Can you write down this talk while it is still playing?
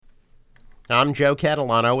I'm Joe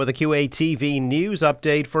Catalano with a QATV news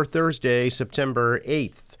update for Thursday, September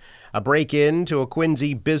 8th. A break-in to a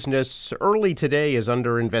Quincy business early today is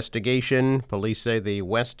under investigation. Police say the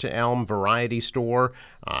West Elm Variety Store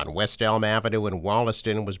on West Elm Avenue in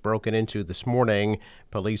Wollaston was broken into this morning.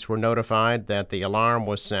 Police were notified that the alarm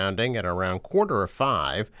was sounding at around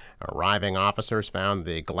 4:45. Arriving officers found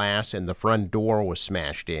the glass in the front door was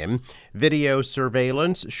smashed in. Video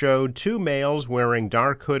surveillance showed two males wearing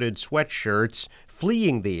dark hooded sweatshirts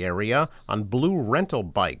fleeing the area on blue rental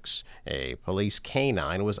bikes. A police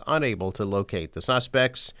canine was unable to locate the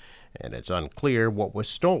suspects, and it's unclear what was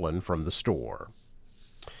stolen from the store.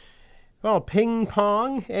 Well, ping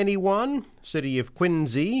pong, anyone? City of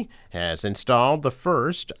Quincy has installed the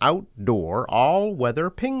first outdoor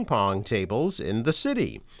all-weather ping pong tables in the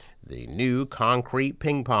city. The new concrete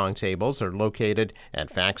ping pong tables are located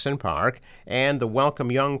at Faxon Park and the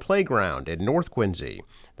Welcome Young Playground in North Quincy.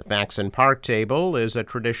 The Faxon Park table is a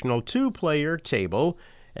traditional two-player table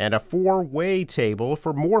and a four-way table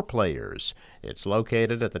for more players. It's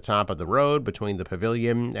located at the top of the road between the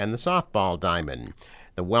pavilion and the softball diamond.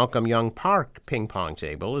 The Welcome Young Park ping pong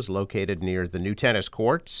table is located near the new tennis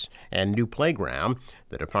courts and new playground.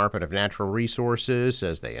 The Department of Natural Resources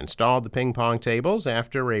says they installed the ping pong tables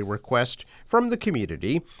after a request from the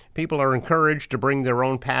community. People are encouraged to bring their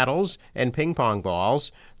own paddles and ping pong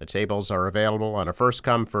balls. The tables are available on a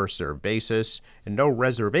first-come, first-served basis, and no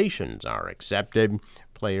reservations are accepted.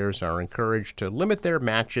 Players are encouraged to limit their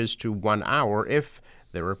matches to 1 hour if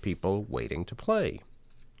there are people waiting to play.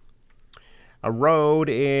 A road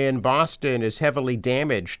in Boston is heavily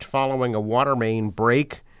damaged following a water main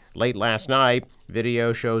break late last night.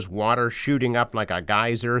 Video shows water shooting up like a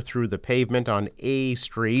geyser through the pavement on A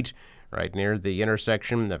Street, right near the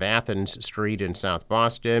intersection of Athens Street in South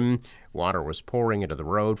Boston. Water was pouring into the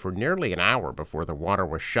road for nearly an hour before the water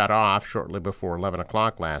was shut off shortly before 11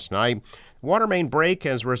 o'clock last night. The water main break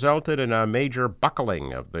has resulted in a major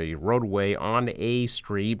buckling of the roadway on A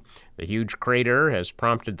Street. The huge crater has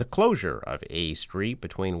prompted the closure of A Street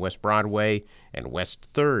between West Broadway and West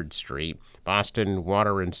 3rd Street. Boston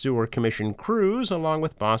Water and Sewer Commission crews, along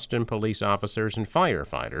with Boston police officers and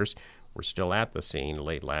firefighters, were still at the scene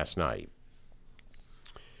late last night.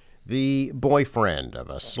 The boyfriend of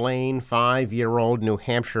a slain 5-year-old New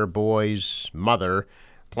Hampshire boy's mother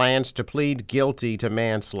plans to plead guilty to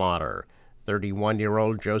manslaughter.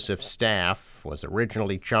 31-year-old Joseph Staff was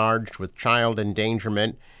originally charged with child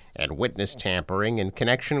endangerment and witness tampering in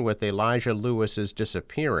connection with Elijah Lewis's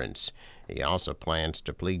disappearance. He also plans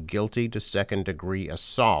to plead guilty to second-degree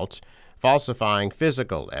assault, falsifying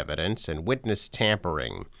physical evidence, and witness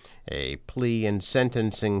tampering. A plea and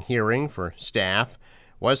sentencing hearing for Staff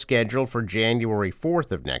was scheduled for January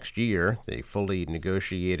 4th of next year. The fully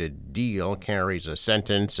negotiated deal carries a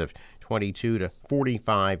sentence of 22 to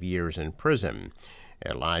 45 years in prison.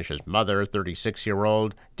 Elijah's mother,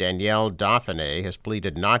 36-year-old Danielle Dauphiné, has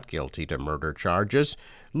pleaded not guilty to murder charges.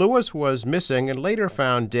 Lewis was missing and later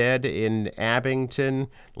found dead in Abington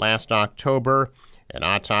last October. An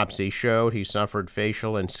autopsy showed he suffered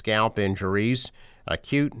facial and scalp injuries,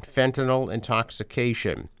 acute fentanyl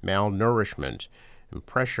intoxication, malnourishment, and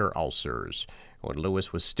pressure ulcers. When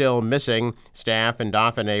Lewis was still missing, Staff and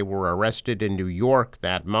Dauphiné were arrested in New York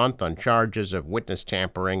that month on charges of witness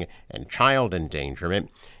tampering and child endangerment.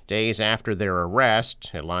 Days after their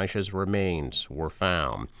arrest, Elijah's remains were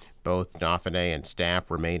found. Both Dauphiné and Staff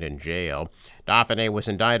remain in jail. Dauphiné was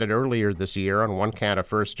indicted earlier this year on one count of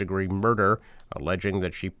first-degree murder, alleging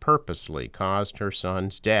that she purposely caused her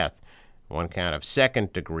son's death. One count of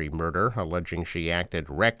second-degree murder, alleging she acted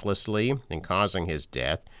recklessly in causing his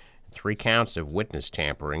death. 3 counts of witness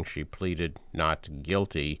tampering. She pleaded not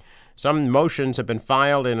guilty. Some motions have been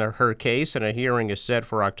filed in her case, and a hearing is set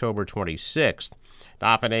for October 26th.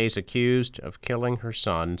 Dauphiné is accused of killing her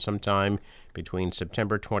son sometime between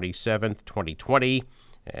September 27th, 2020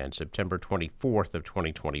 and September 24th of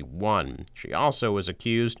 2021. She also is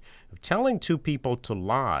accused of telling 2 people to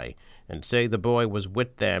lie and say the boy was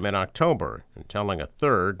with them in October and telling a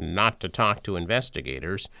third not to talk to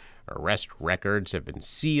investigators. Arrest records have been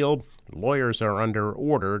sealed. Lawyers are under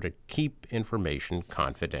order to keep information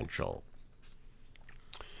confidential.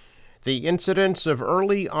 The incidence of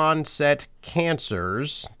early-onset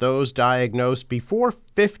cancers, those diagnosed before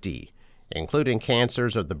 50, including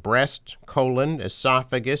cancers of the breast, colon,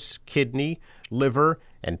 esophagus, kidney, liver,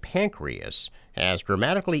 and pancreas has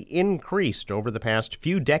dramatically increased over the past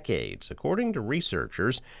few decades, according to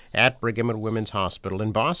researchers at Brigham and Women's Hospital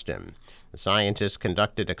in Boston. The scientists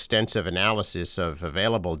conducted extensive analysis of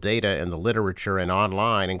available data in the literature and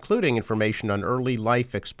online, including information on early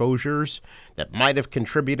life exposures that might have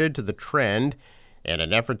contributed to the trend, in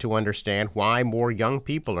an effort to understand why more young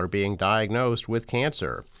people are being diagnosed with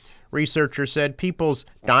cancer. Researchers said people's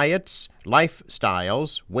diets,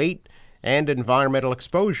 lifestyles, weight, and environmental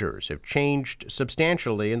exposures have changed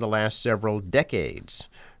substantially in the last several decades.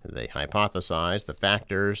 They hypothesized the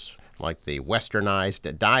factors like the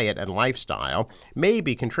westernized diet and lifestyle may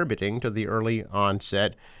be contributing to the early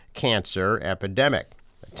onset cancer epidemic.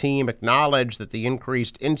 The team acknowledged that the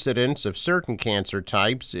increased incidence of certain cancer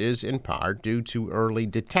types is in part due to early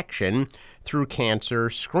detection through cancer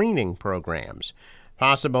screening programs.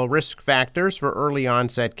 Possible risk factors for early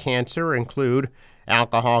onset cancer include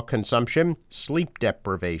alcohol consumption, sleep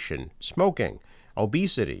deprivation, smoking,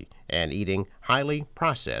 obesity, and eating highly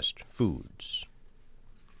processed foods.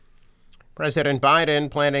 President Biden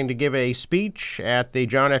planning to give a speech at the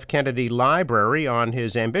John F. Kennedy Library on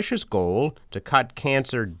his ambitious goal to cut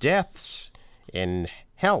cancer deaths in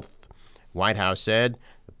health. White House said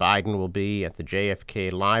Biden will be at the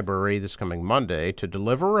JFK Library this coming Monday to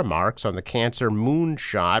deliver remarks on the cancer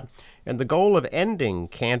moonshot and the goal of ending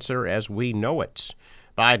cancer as we know it.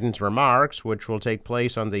 Biden's remarks, which will take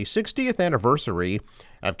place on the 60th anniversary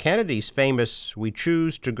of Kennedy's famous "We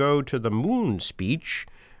Choose to Go to the Moon" speech,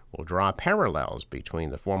 will draw parallels between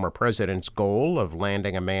the former president's goal of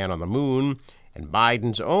landing a man on the moon and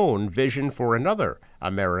Biden's own vision for another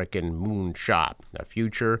American moonshot, a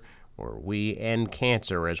future where we end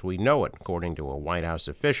cancer as we know it, according to a White House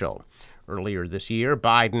official. Earlier this year,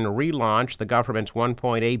 Biden relaunched the government's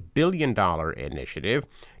 $1.8 billion initiative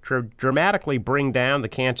to dramatically bring down the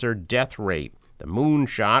cancer death rate. The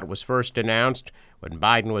moonshot was first announced when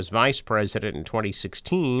Biden was vice president in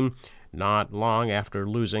 2016, not long after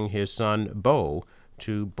losing his son, Beau,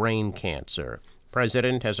 to brain cancer. The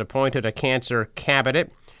president has appointed a cancer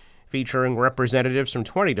cabinet featuring representatives from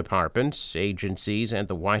 20 departments, agencies, and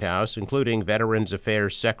the White House, including Veterans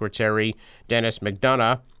Affairs Secretary Dennis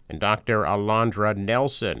McDonough and Dr. Alondra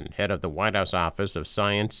Nelson, head of the White House Office of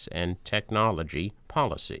Science and Technology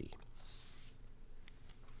Policy.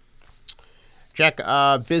 Check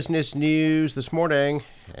business news this morning,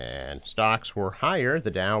 and stocks were higher. The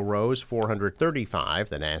Dow rose 435,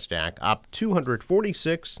 the Nasdaq up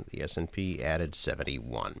 246, the S&P added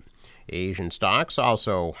 71. Asian stocks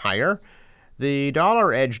also higher. The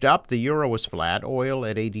dollar edged up, the euro was flat, oil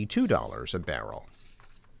at $82 a barrel.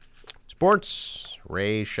 Sports,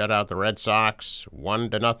 Rays shut out the Red Sox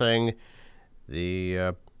 1-0.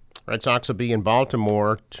 The Red Sox will be in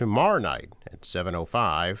Baltimore tomorrow night at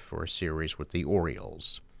 7:05 for a series with the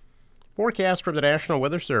Orioles. Forecast from the National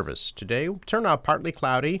Weather Service. Today will turn out partly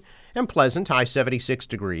cloudy and pleasant, high 76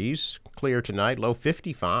 degrees. Clear tonight, low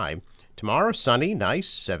 55. Tomorrow, sunny, nice,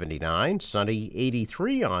 79. Sunny,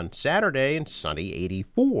 83 on Saturday, and sunny,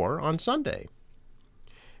 84 on Sunday.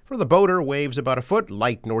 For the boater, waves about a foot,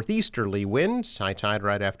 light northeasterly winds, high tide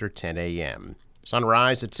right after 10 a.m.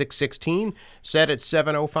 Sunrise at 6:16, set at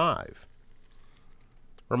 7:05.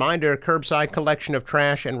 Reminder, curbside collection of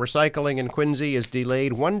trash and recycling in Quincy is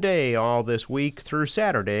delayed one day all this week through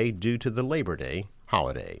Saturday due to the Labor Day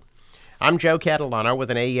holiday. I'm Joe Catalano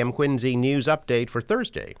with an AM Quincy news update for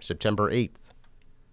Thursday, September 8th.